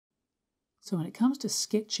So when it comes to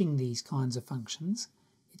sketching these kinds of functions,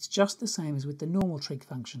 it's just the same as with the normal trig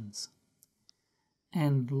functions.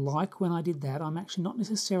 And like when I did that, I'm actually not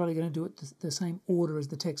necessarily going to do it the same order as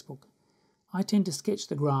the textbook. I tend to sketch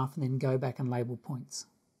the graph and then go back and label points.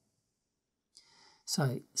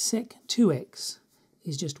 So sec 2x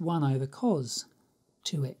is just 1 over cos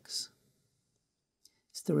 2x.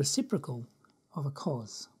 It's the reciprocal of a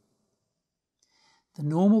cos. The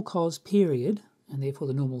normal cos period, and therefore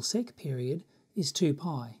the normal sec period, is 2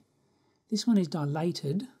 pi. This one is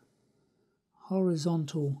dilated,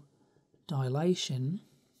 horizontal dilation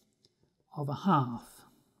of a half,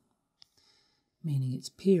 meaning its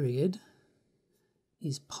period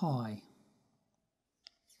is pi.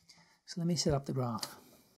 So let me set up the graph.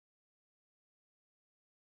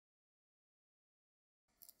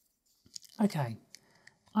 Okay,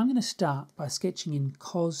 I'm going to start by sketching in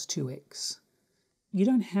cos 2x. You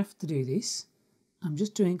don't have to do this. I'm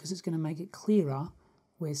just doing it because it's going to make it clearer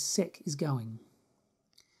where sec is going.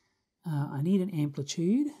 I need an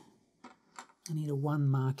amplitude. I need a 1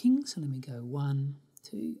 marking, so let me go 1,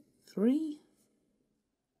 2, 3,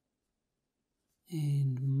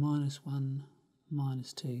 and -1,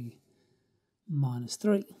 -2,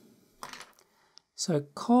 -3. So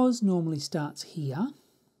cos normally starts here,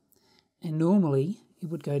 and normally it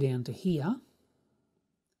would go down to here,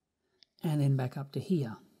 and then back up to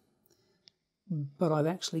here. But I've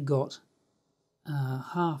actually got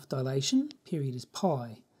half dilation, period is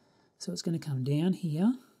pi, so it's going to come down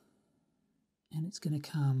here, and it's going to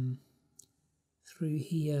come through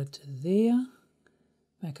here to there,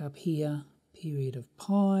 back up here, period of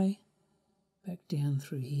pi, back down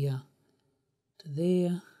through here to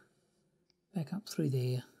there, back up through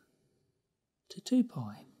there to 2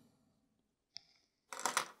 pi.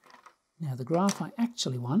 Now the graph I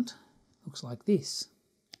actually want looks like this.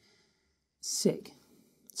 Sec.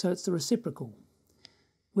 So it's the reciprocal.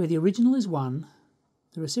 Where the original is 1,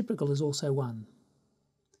 the reciprocal is also 1.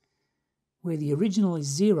 Where the original is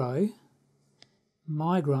 0,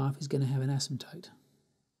 my graph is going to have an asymptote.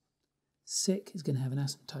 Sec is going to have an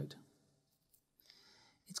asymptote.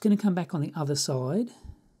 It's going to come back on the other side.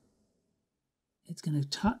 It's going to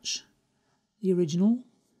touch the original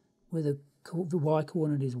where the y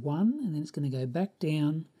coordinate is 1, and then it's going to go back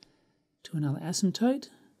down to another asymptote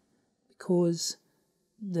because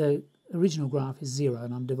the original graph is 0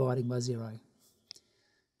 and I'm dividing by 0.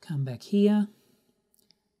 Come back here,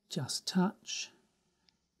 just touch,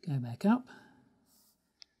 go back up,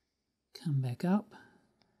 come back up,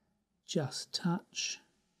 just touch,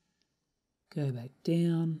 go back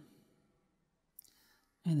down,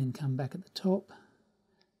 and then come back at the top,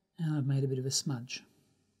 and I've made a bit of a smudge.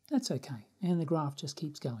 That's okay, and the graph just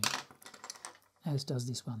keeps going, as does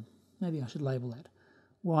this one. Maybe I should label that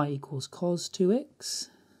y equals cos 2x,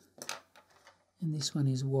 and this one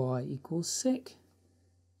is y equals sec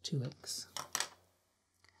 2x.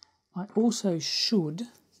 I also should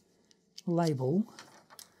label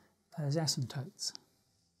those asymptotes.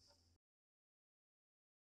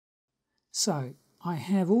 So I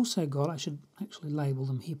have also got, I should actually label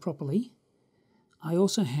them here properly, I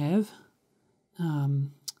also have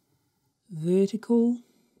vertical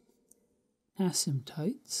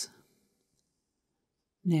asymptotes.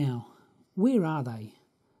 Now, where are they?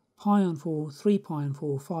 Pi on 4, 3 pi on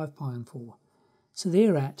 4, 5 pi on 4. So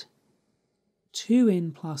they're at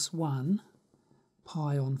 2n plus 1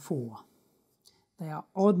 pi on 4. They are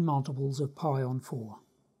odd multiples of pi on 4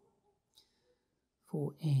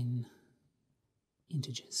 for n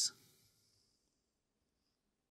integers.